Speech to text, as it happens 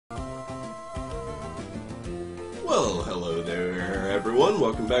Well, hello there, everyone.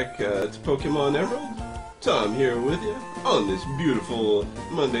 Welcome back to Pokemon Emerald. Tom here with you on this beautiful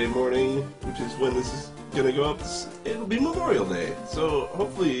Monday morning, which is when this is going to go up. It'll be Memorial Day, so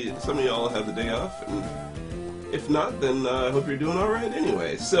hopefully some of y'all have the day off, and if not, then I hope you're doing alright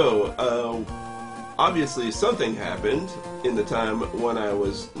anyway. So, obviously something happened in the time when I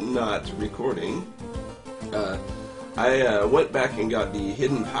was not recording. I went back and got the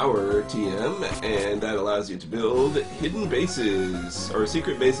Hidden Power TM, and that allows you to build hidden bases, or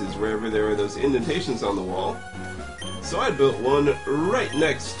secret bases, wherever there are those indentations on the wall. So I built one right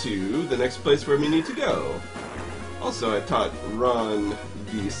next to the next place where we need to go. Also, I taught Ron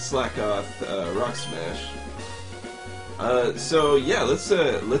the Slackoth Rock Smash. So yeah,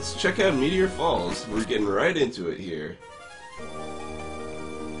 let's check out Meteor Falls. We're getting right into it here.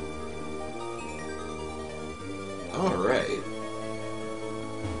 Alright.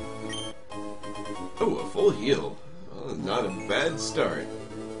 Oh, a full heal. Well, not a bad start.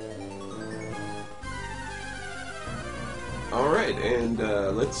 Alright, and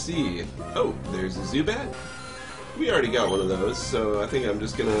let's see. Oh, there's a Zubat. We already got one of those, so I think I'm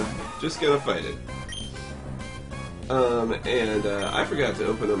just gonna fight it. And I forgot to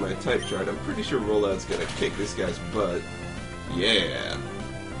open up my type chart. I'm pretty sure Rollout's gonna kick this guy's butt. Yeah.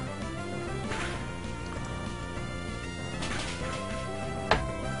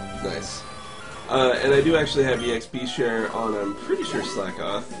 Nice. And I do actually have EXP share on, I'm pretty sure,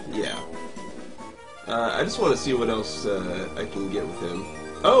 Slackoth. Yeah. I just want to see what else I can get with him.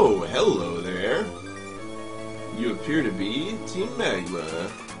 Oh, hello there. You appear to be Team Magma.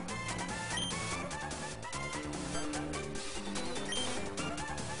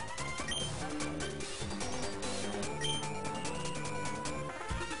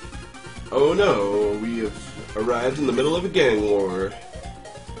 Oh no, we have arrived in the middle of a gang war.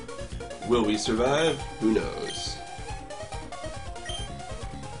 Will we survive? Who knows?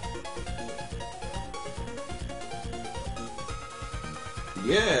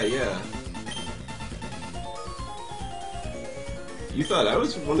 Yeah. You thought I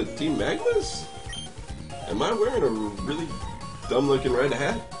was one of Team Magma's? Am I wearing a really dumb-looking red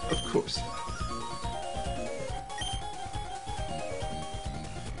hat? Of course.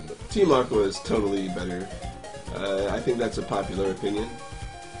 Team Aqua is totally better. I think that's a popular opinion.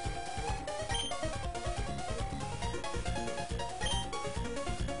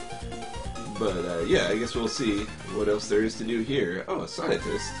 But, yeah, I guess we'll see what else there is to do here. Oh, a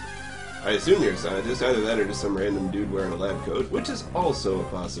scientist. I assume you're a scientist. Either that or just some random dude wearing a lab coat, which is also a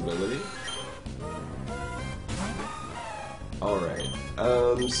possibility. Alright.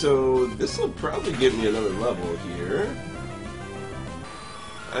 So this will probably give me another level here.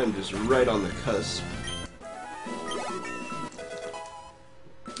 I'm just right on the cusp.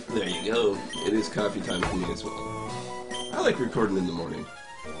 There you go. It is coffee time for me as well. I like recording in the morning.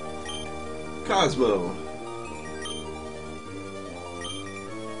 Cosmo.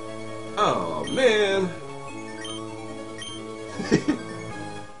 Oh man.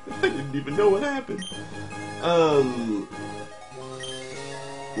 I didn't even know what happened.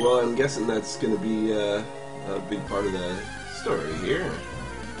 Well, I'm guessing that's gonna be a big part of the story here.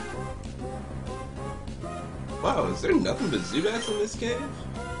 Wow, is there nothing but Zubats in this cave?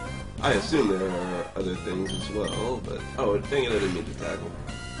 I assume there are other things as well, but oh dang it, I didn't mean to tackle.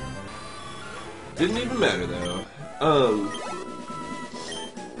 Didn't even matter though.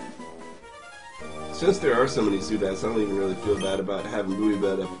 Since there are so many Zubats, I don't even really feel bad about having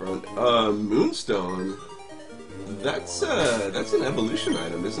Buoybed up front. Moonstone. That's an evolution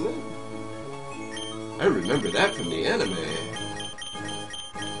item, isn't it? I remember that from the anime.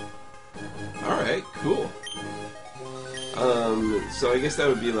 Alright, cool. So I guess that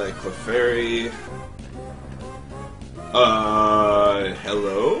would be like Clefairy.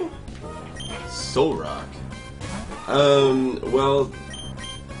 Hello? Soul Rock. Well,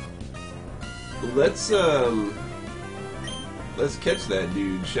 let's catch that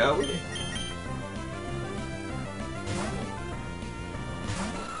dude, shall we?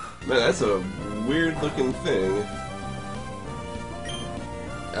 Man, that's a weird looking thing.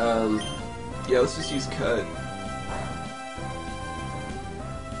 Yeah, let's just use Cut.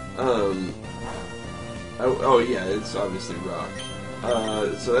 Oh yeah, it's obviously Rock.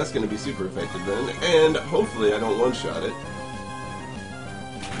 So that's going to be super effective then, and hopefully I don't one-shot it.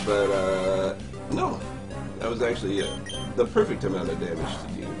 But, no. That was actually the perfect amount of damage to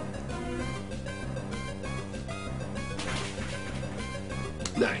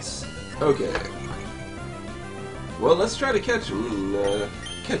do. Nice. Okay. Well, let's try to catch him, and,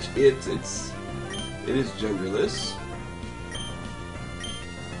 catch it. It is genderless.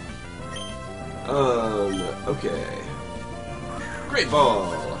 Okay. Great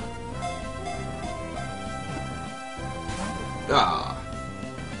ball! Ah.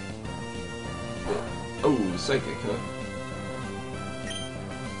 Oh, psychic, huh?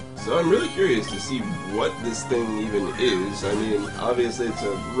 So I'm really curious to see what this thing even is. I mean, obviously it's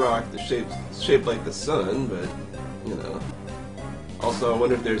a rock that's shaped like the sun, but, you know. Also, I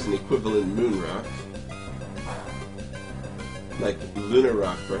wonder if there's an equivalent moon rock. Like lunar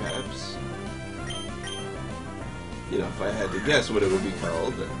rock, perhaps. You know, if I had to guess what it would be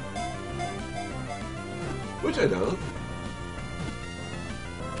called. Which I don't.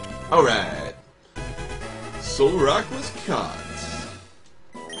 Alright. Soul Rock was caught.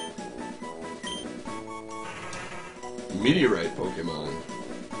 Meteorite Pokemon.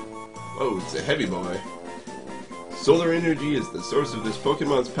 Oh, it's a heavy boy. Solar energy is the source of this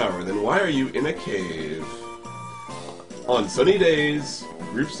Pokemon's power. Then why are you in a cave? On sunny days,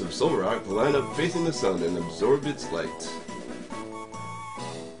 groups of Solrock line up facing the sun and absorb its light.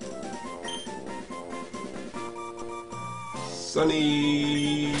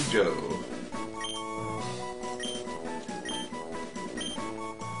 Sunny Joe.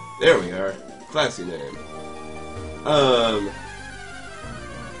 There we are. Classy name.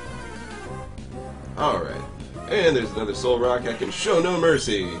 Alright. And there's another Solrock. I can show no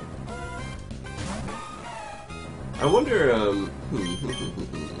mercy. I wonder,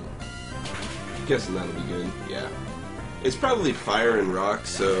 guessing that'll be good. Yeah. It's probably fire and rock,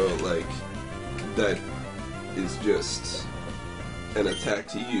 so, like, that is just an attack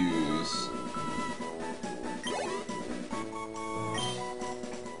to use.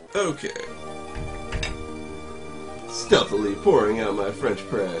 Okay. Stealthily pouring out my French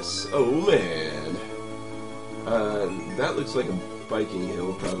press. Oh, man. That looks like a biking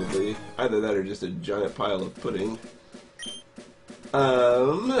hill, probably. Either that or just a giant pile of pudding.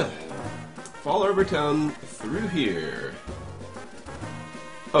 Fall Arbor Town through here.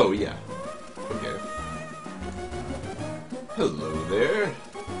 Oh, yeah. Okay. Hello there.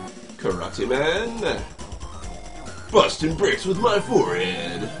 Karate Man. Busting bricks with my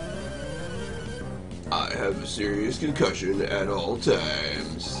forehead. I have a serious concussion at all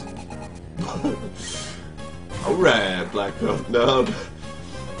times. Alright, Black Belt Nub.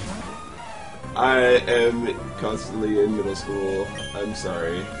 I am constantly in middle school. I'm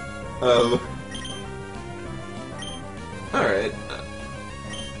sorry. Alright.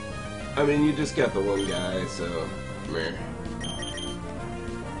 I mean, you just got the one guy, so... meh.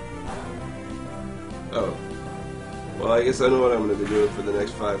 Oh. Well, I guess I know what I'm going to be doing for the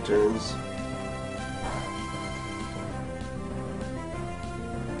next 5 turns.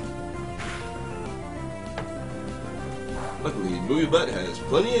 Luckily, Booey Butt has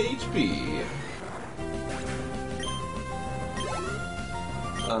plenty of HP.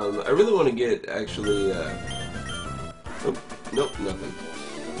 I really want to get, actually, oh, nope, nothing.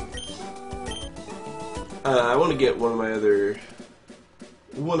 I want to get one of my other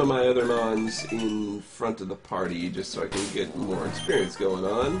mons in front of the party, just so I can get more experience going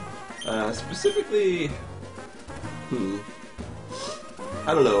on. Specifically,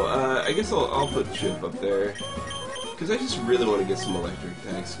 I don't know, I guess I'll put Chip up there. Because I just really want to get some electric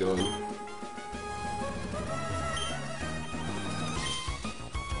attacks going.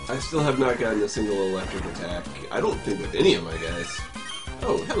 I still have not gotten a single electric attack. I don't think with any of my guys.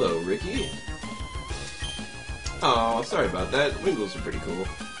 Oh, hello, Ricky. Oh, sorry about that. Wingles are pretty cool.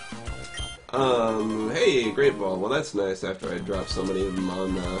 Hey, Great Ball. Well, that's nice after I dropped so many of them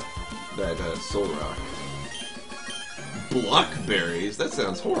on that Soul Rock. Blockberries? That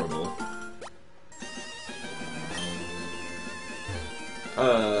sounds horrible.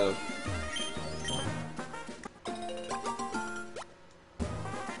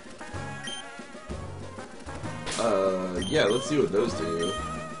 Yeah, let's see what those do.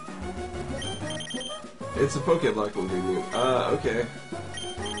 It's a Pokéblock ingredient. Okay.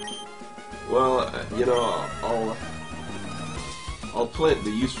 Well, you know, I'll plant the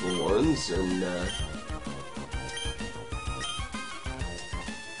useful ones, and,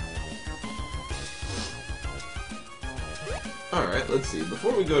 Alright, let's see.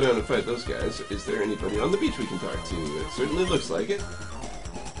 Before we go down and fight those guys, is there anybody on the beach we can talk to? It certainly looks like it.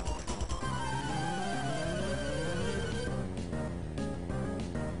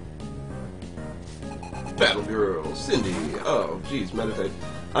 Battle Girl, Cindy. Oh, geez, Meditite.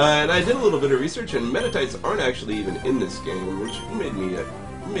 And I did a little bit of research, and Meditites aren't actually even in this game, which made me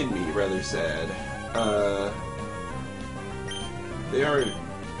rather sad. They are.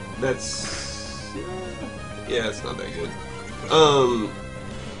 That's. Yeah, it's not that good. Oh,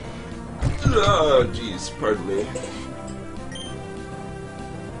 jeez, pardon me.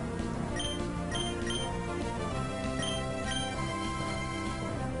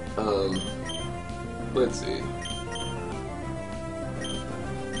 Let's see.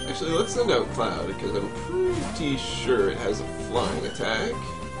 Actually, let's send out Cloud, because I'm pretty sure it has a flying attack.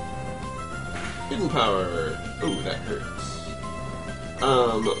 Hidden power. Ooh, that hurts.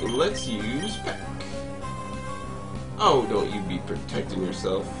 Let's use Peck. Oh, don't you be protecting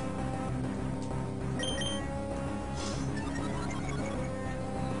yourself.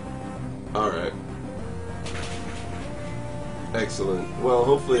 Alright. Excellent. Well,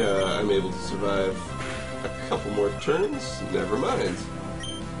 hopefully I'm able to survive a couple more turns. Never mind.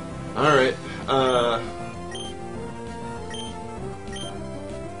 Alright,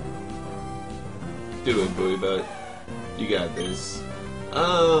 do it, Boy Butt. You got this.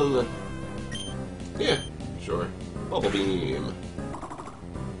 Yeah, sure. Bubble Beam.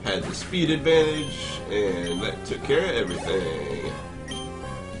 Had the speed advantage, and that took care of everything.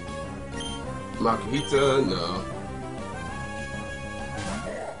 Makuhita, no.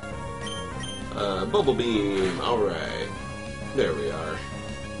 Bubble Beam, alright. There we are.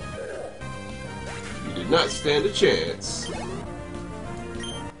 You did not stand a chance.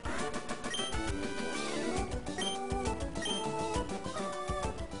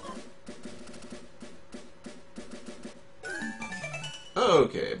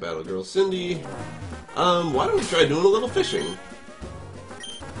 Okay, Battle Girl Cindy. Why don't we try doing a little fishing?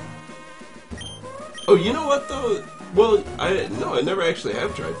 Oh, you know what though? Well, I never actually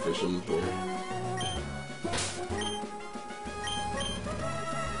have tried fishing here.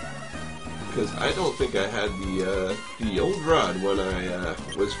 Because I don't think I had the old rod when I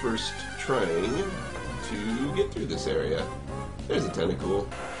was first trying to get through this area. There's a tentacle.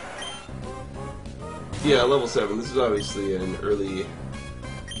 Yeah, level 7. This is obviously an early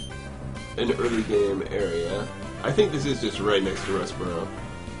game area. I think this is just right next to Rustboro.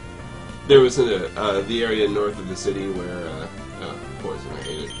 There was the area north of the city where poison. I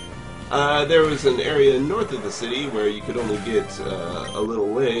hate it. There was an area north of the city where you could only get a little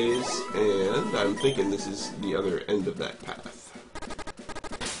ways, and I'm thinking this is the other end of that path.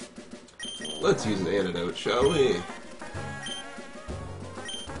 Let's use an antidote, shall we?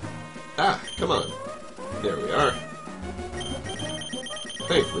 Ah, come on. There we are.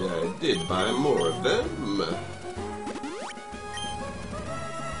 Thankfully, I did buy more of them.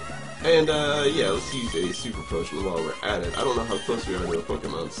 And, yeah, let's use a super potion while we're at it. I don't know how close we are to a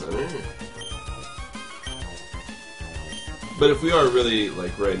Pokemon Center. But if we are really,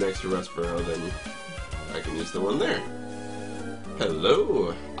 like, right next to Rustboro, then I can use the one there.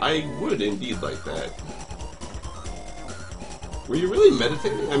 Hello! I would indeed like that. Were you really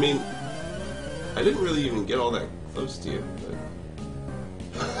meditating? I mean, I didn't really even get all that close to you, but...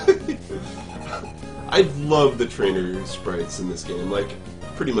 I love the trainer sprites in this game, like,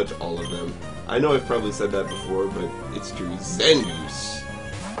 pretty much all of them. I know I've probably said that before, but it's true. Zangoose!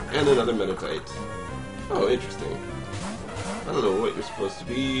 And another Meditite. Oh, interesting. I don't know what you're supposed to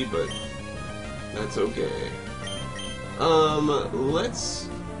be, but that's okay. Let's...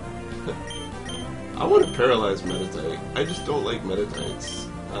 I want to paralyze Meditite. I just don't like Meditites.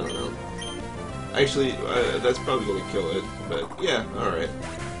 I don't know. Actually, that's probably going to kill it, but yeah, alright.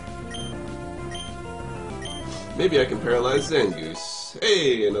 Maybe I can paralyze Zangoose.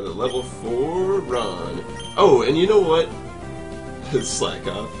 Hey, another level 4 Ron. Oh, and you know what? Slack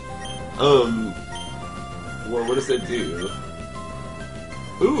off. Well, what does that do?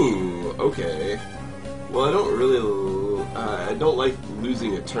 Ooh, okay. Well, I don't really... I don't like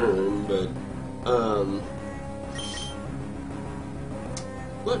losing a turn, but...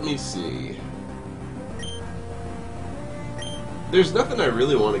 let me see. There's nothing I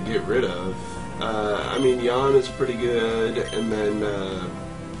really want to get rid of. I mean, Yawn is pretty good, and then,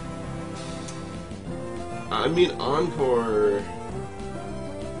 I mean, Encore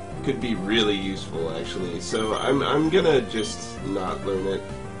could be really useful, actually, so I'm gonna just not learn it.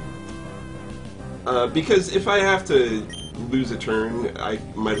 Because if I have to lose a turn, I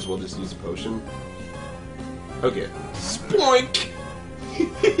might as well just use a potion. Okay. Spoink!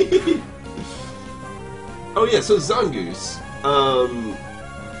 Oh yeah, so Zangoose.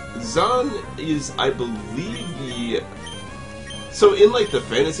 Zon is, I believe, the... So in, like, the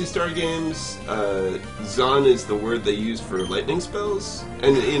Phantasy Star games, Zon is the word they use for lightning spells,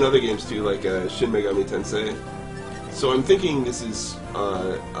 and in other games too, like Shin Megami Tensei. So I'm thinking this is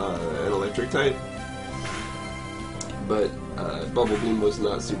an electric type, but Bubble Beam was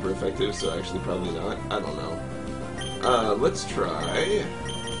not super effective, so actually probably not. I don't know. Let's try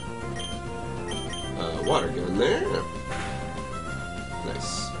Water Gun there.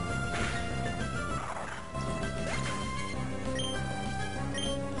 Nice.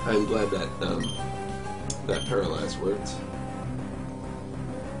 I'm glad that that paralyze worked.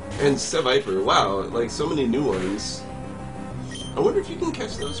 And Seviper, wow, like so many new ones. I wonder if you can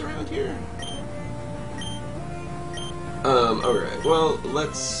catch those around here. Alright, well,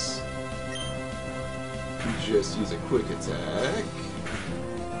 let's just use a quick attack.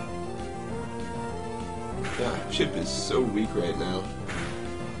 God, Chip is so weak right now.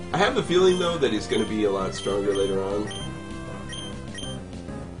 I have a feeling, though, that he's going to be a lot stronger later on.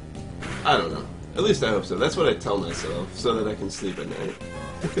 I don't know. At least I hope so. That's what I tell myself, so that I can sleep at night.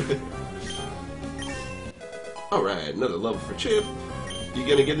 Alright, another level for Chip. You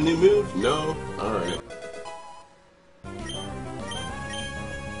gonna get a new move? No? Alright.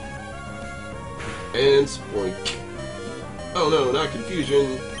 And spoink. Oh no, not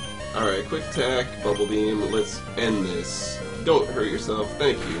confusion. Alright, quick attack, bubble beam. Let's end this. Don't hurt yourself,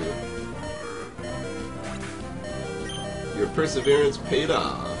 thank you. Your perseverance paid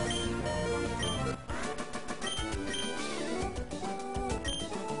off.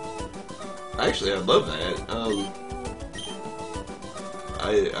 Actually, I love that.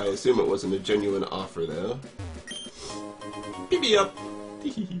 I assume it wasn't a genuine offer, though. BB up!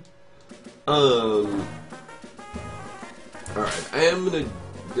 Alright, I am gonna,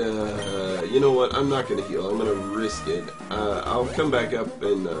 you know what, I'm not gonna heal, I'm gonna risk it. I'll come back up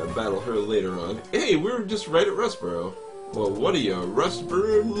and battle her later on. Hey, we were just right at Rustboro. Well, what are you,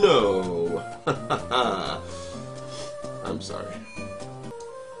 Rustboro? No! I'm sorry.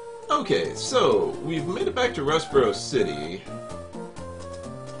 Okay, so, we've made it back to Rustboro City.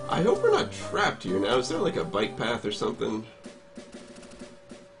 I hope we're not trapped here now. Is there like a bike path or something?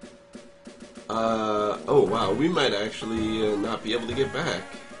 Oh wow, we might actually not be able to get back.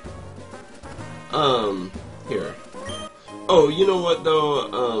 Here. Oh, you know what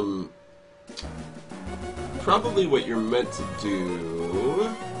though, probably what you're meant to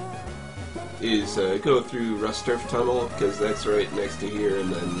do is go through Rust Turf Tunnel, because that's right next to here,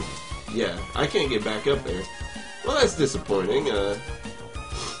 and then, yeah, I can't get back up there. Well, that's disappointing,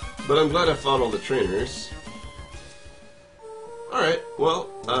 but I'm glad I fought all the trainers. Alright, well,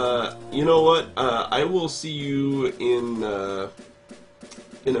 you know what, I will see you in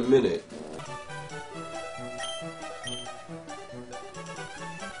a minute.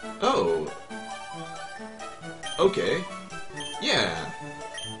 Oh. Okay. Yeah.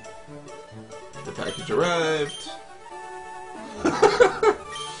 The package arrived.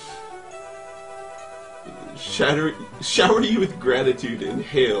 Shower you with gratitude and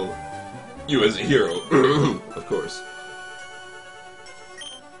hail you as a hero. Of course.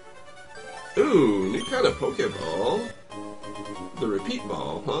 Ooh, new kind of Pokeball. The repeat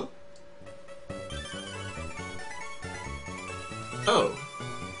ball, huh? Oh.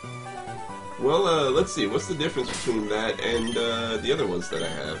 Well, let's see. What's the difference between that and the other ones that I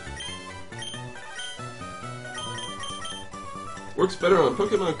have? Works better on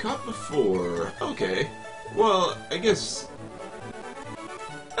Pokemon caught before. Okay. Well, I guess...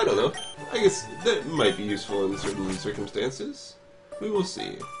 I don't know. I guess that might be useful in certain circumstances. We will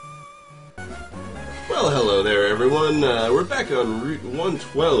see. Well, hello there, everyone. We're back on Route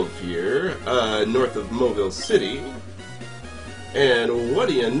 112 here, north of Mobile City. And what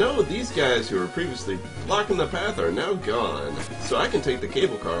do you know? These guys who were previously blocking the path are now gone. So I can take the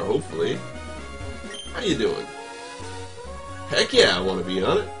cable car, hopefully. How you doing? Heck yeah, I want to be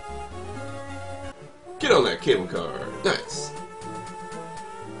on it. Get on that cable car. Nice.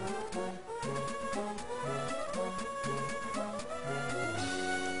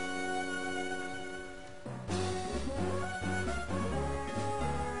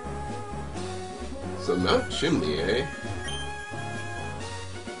 So Mount Chimney, eh?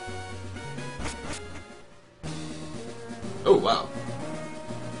 Oh, wow.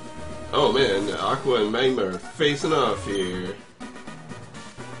 Oh man, Aqua and Magma are facing off here.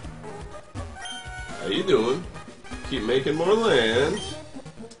 How you doing? Keep making more land.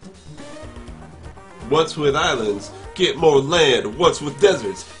 What's with islands? Get more land. What's with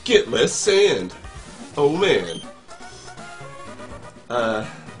deserts? Get less sand. Oh man.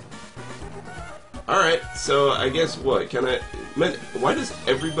 Alright, so I guess what? Can I... Man, why does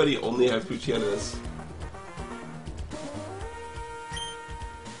everybody only have Puchianas?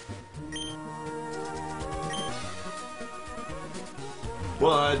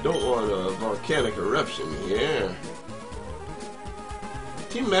 Well, I don't want a volcanic eruption here.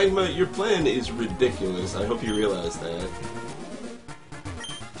 Team Magma, your plan is ridiculous. I hope you realize that.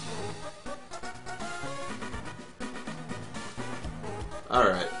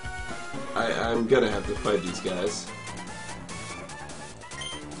 Alright. I'm gonna have to fight these guys.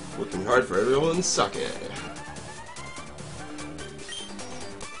 Working hard for everyone, suck it.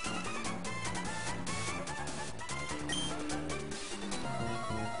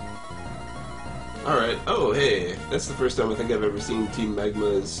 Alright, oh hey, that's the first time I think I've ever seen Team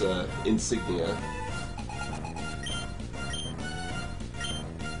Magma's insignia.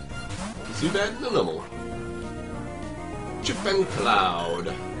 Zubat and Anomal. Chip and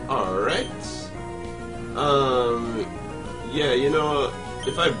Cloud. Alright. Yeah, you know,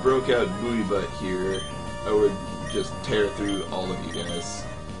 if I broke out Buoy Butt here, I would just tear through all of you guys.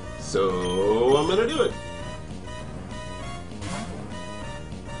 So, I'm gonna do it.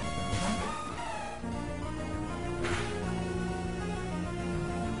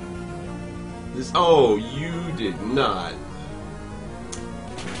 This, oh, you did not.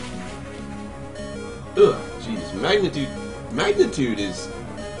 Ugh, jeez, magnitude is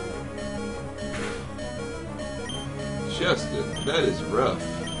just, that is rough.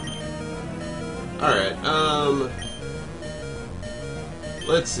 Alright,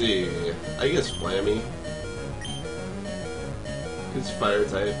 let's see, I guess Flammy. It's fire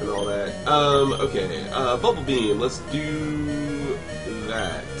type and all that. Okay, Bubble Beam, let's do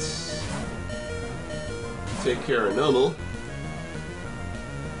that. Take care of Nummel.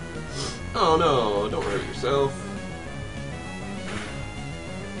 Oh no, don't hurt yourself.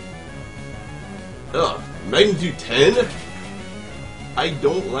 Ugh, magnitude 10? I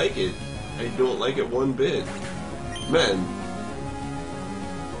don't like it. I don't like it one bit. Man,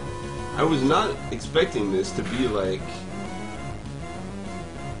 I was not expecting this to be like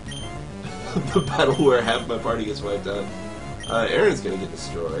the battle where half my party gets wiped out. Aaron's gonna get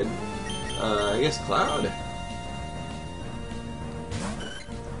destroyed. I guess Cloud.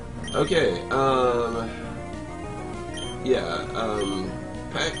 Okay, yeah,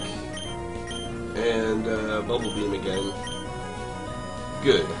 Peck, and, Bubble Beam again.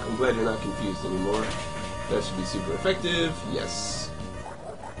 Good, I'm glad you're not confused anymore. That should be super effective, yes.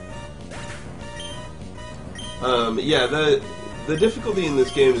 Yeah, the difficulty in this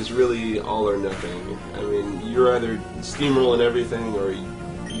game is really all or nothing. I mean, you're either steamrolling everything, or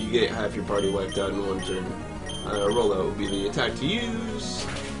you get half your party wiped out in one turn. Rollout will be the attack to use.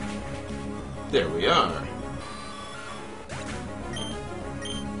 There we are.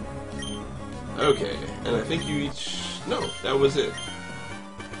 Okay, and I think you each... No, that was it.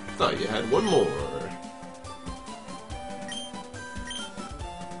 Thought you had one more.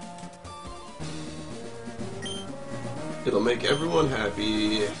 It'll make everyone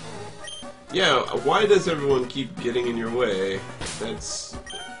happy. Yeah, why does everyone keep getting in your way? That's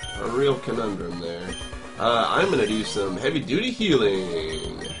a real conundrum there. I'm gonna do some heavy-duty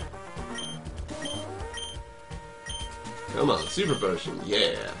healing. Come on, Super Potion,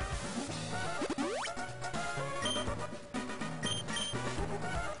 yeah.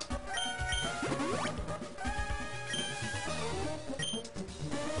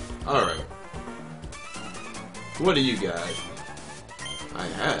 Alright. What do you got? I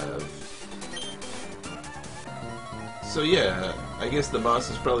have. So yeah, I guess the boss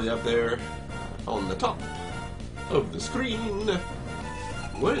is probably up there on the top of the screen.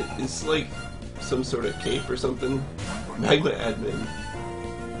 What? It's like some sort of cape or something? Magma admin.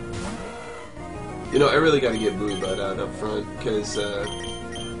 You know, I really gotta get Buoy Butt out up front, because,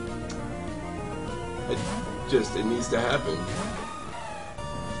 it needs to happen.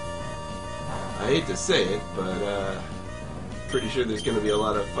 I hate to say it, but, pretty sure there's gonna be a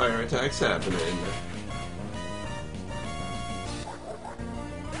lot of fire attacks happening.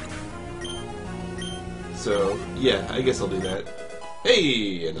 So, yeah, I guess I'll do that.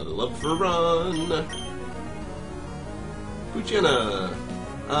 Hey, another love for a run! Puchina!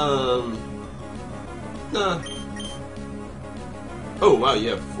 Nah. Oh, wow, you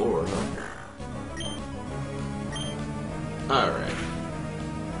have 4, huh? Alright.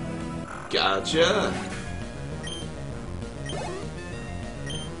 Gotcha!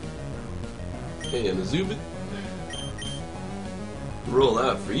 And a Zubit. Roll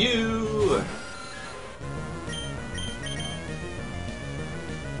out for you!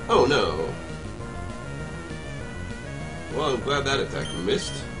 Oh no! Well, I'm glad that attack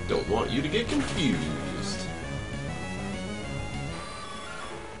missed. Don't want you to get confused.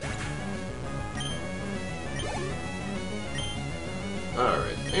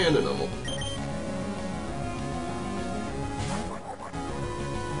 Alright, and a Nummel.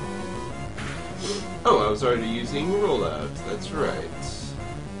 Oh, I was already using rollout. That's right.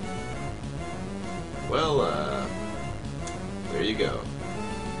 Well, there you go.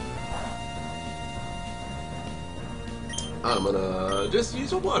 I'm gonna just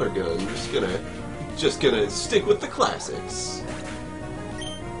use a water gun. Just gonna stick with the classics.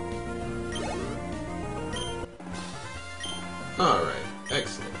 Alright,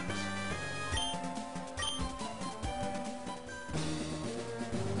 excellent.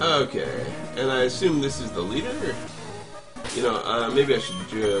 Okay, and I assume this is the leader? You know, maybe I should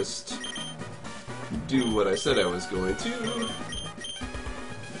just do what I said I was going to.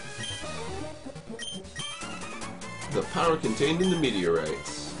 The power contained in the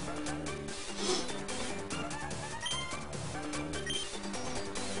meteorites.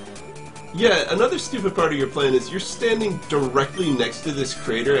 Yeah, another stupid part of your plan is you're standing directly next to this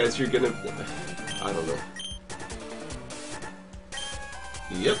crater as you're gonna... I don't know.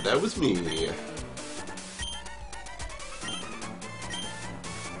 Yep, that was me.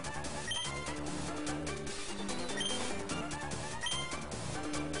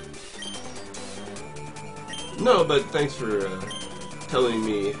 No, but thanks for telling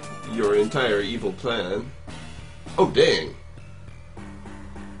me your entire evil plan. Oh, dang.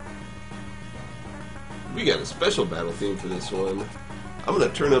 We got a special battle theme for this one. I'm gonna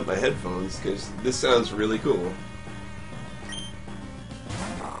turn up my headphones because this sounds really cool.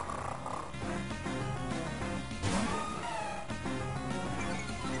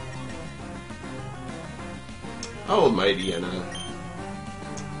 Oh, mighty Anna.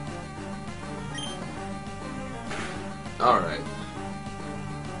 Alright.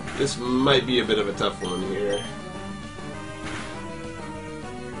 This might be a bit of a tough one here.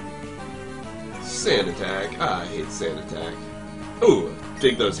 Sand attack. Ah, I hate sand attack. Ooh,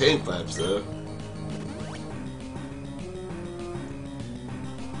 dig those hand claps though.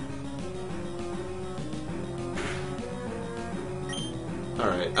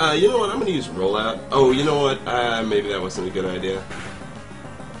 Alright, you know what? I'm gonna use rollout. Oh, you know what? Maybe that wasn't a good idea.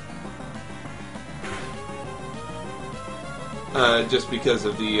 Just because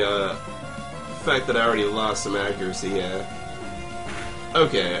of the fact that I already lost some accuracy, yeah.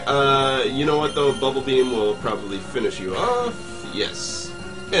 Okay, you know what though? Bubble Beam will probably finish you off. Yes.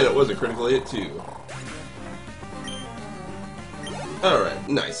 And it was a critical hit too. Alright,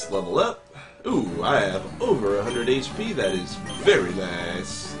 nice. Level up. Ooh, I have over 100 HP. That is very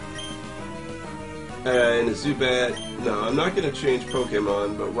nice. And a Zubat. No, I'm not going to change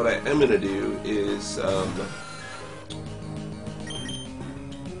Pokemon, but what I am going to do is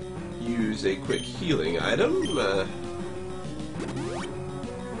use a quick healing item.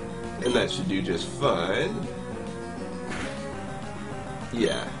 And that should do just fine.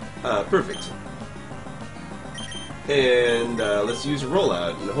 Yeah, perfect. And let's use a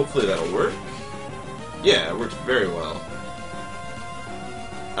rollout, and hopefully that'll work. Yeah, it works very well.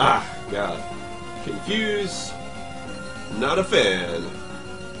 Ah, God. Confuse. Not a fan.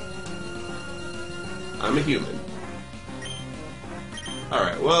 I'm a human.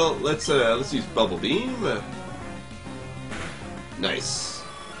 Alright, well, let's use Bubble Beam. Nice.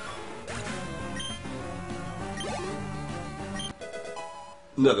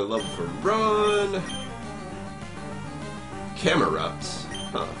 Another level for Run. Erupt.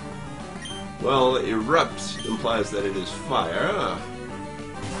 Huh. Well, erupt implies that it is fire.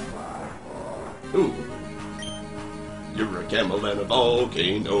 Ooh. You're a camel and a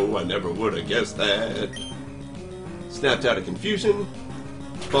volcano. I never would have guessed that. Snapped out of confusion.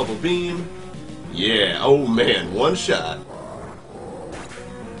 Bubble Beam. Yeah, oh man, one shot.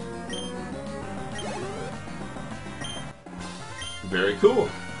 Very cool.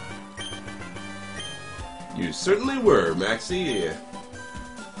 You certainly were, Maxie.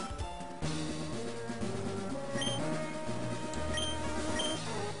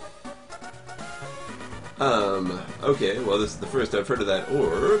 Okay, well this is the first I've heard of that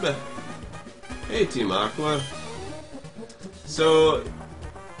orb. Hey, Team Aqua. So...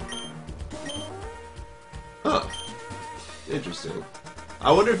 Huh. Interesting.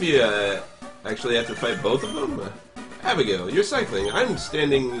 I wonder if you actually have to fight both of them? Abigail, you're cycling. I'm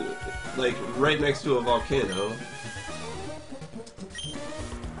standing, like, right next to a volcano.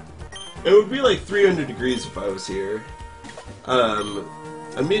 It would be like 300 degrees if I was here.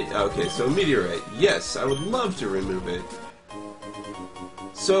 Okay, so a meteorite. Yes, I would love to remove it.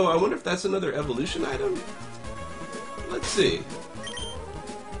 So, I wonder if that's another evolution item? Let's see.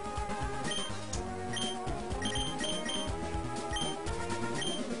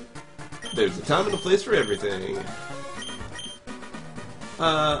 There's a time and a place for everything.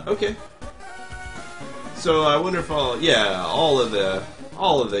 Okay. So I wonder if all of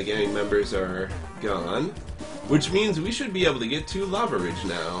the gang members are gone, which means we should be able to get to Lava Ridge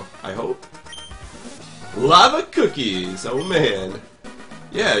now. I hope. Lava cookies. Oh man.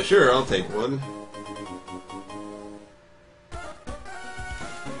 Yeah, sure. I'll take one.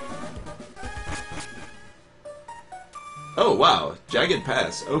 Oh wow, Jagged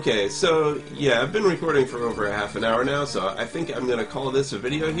Pass. Okay, so yeah, I've been recording for over a half an hour now, so I think I'm gonna call this a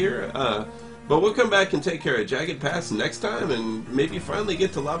video here. But we'll come back and take care of Jagged Pass next time, and maybe finally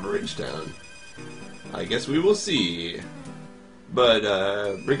get to Lava Ridge Town. I guess we will see. But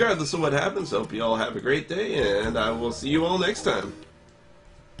regardless of what happens, I hope you all have a great day, and I will see you all next time.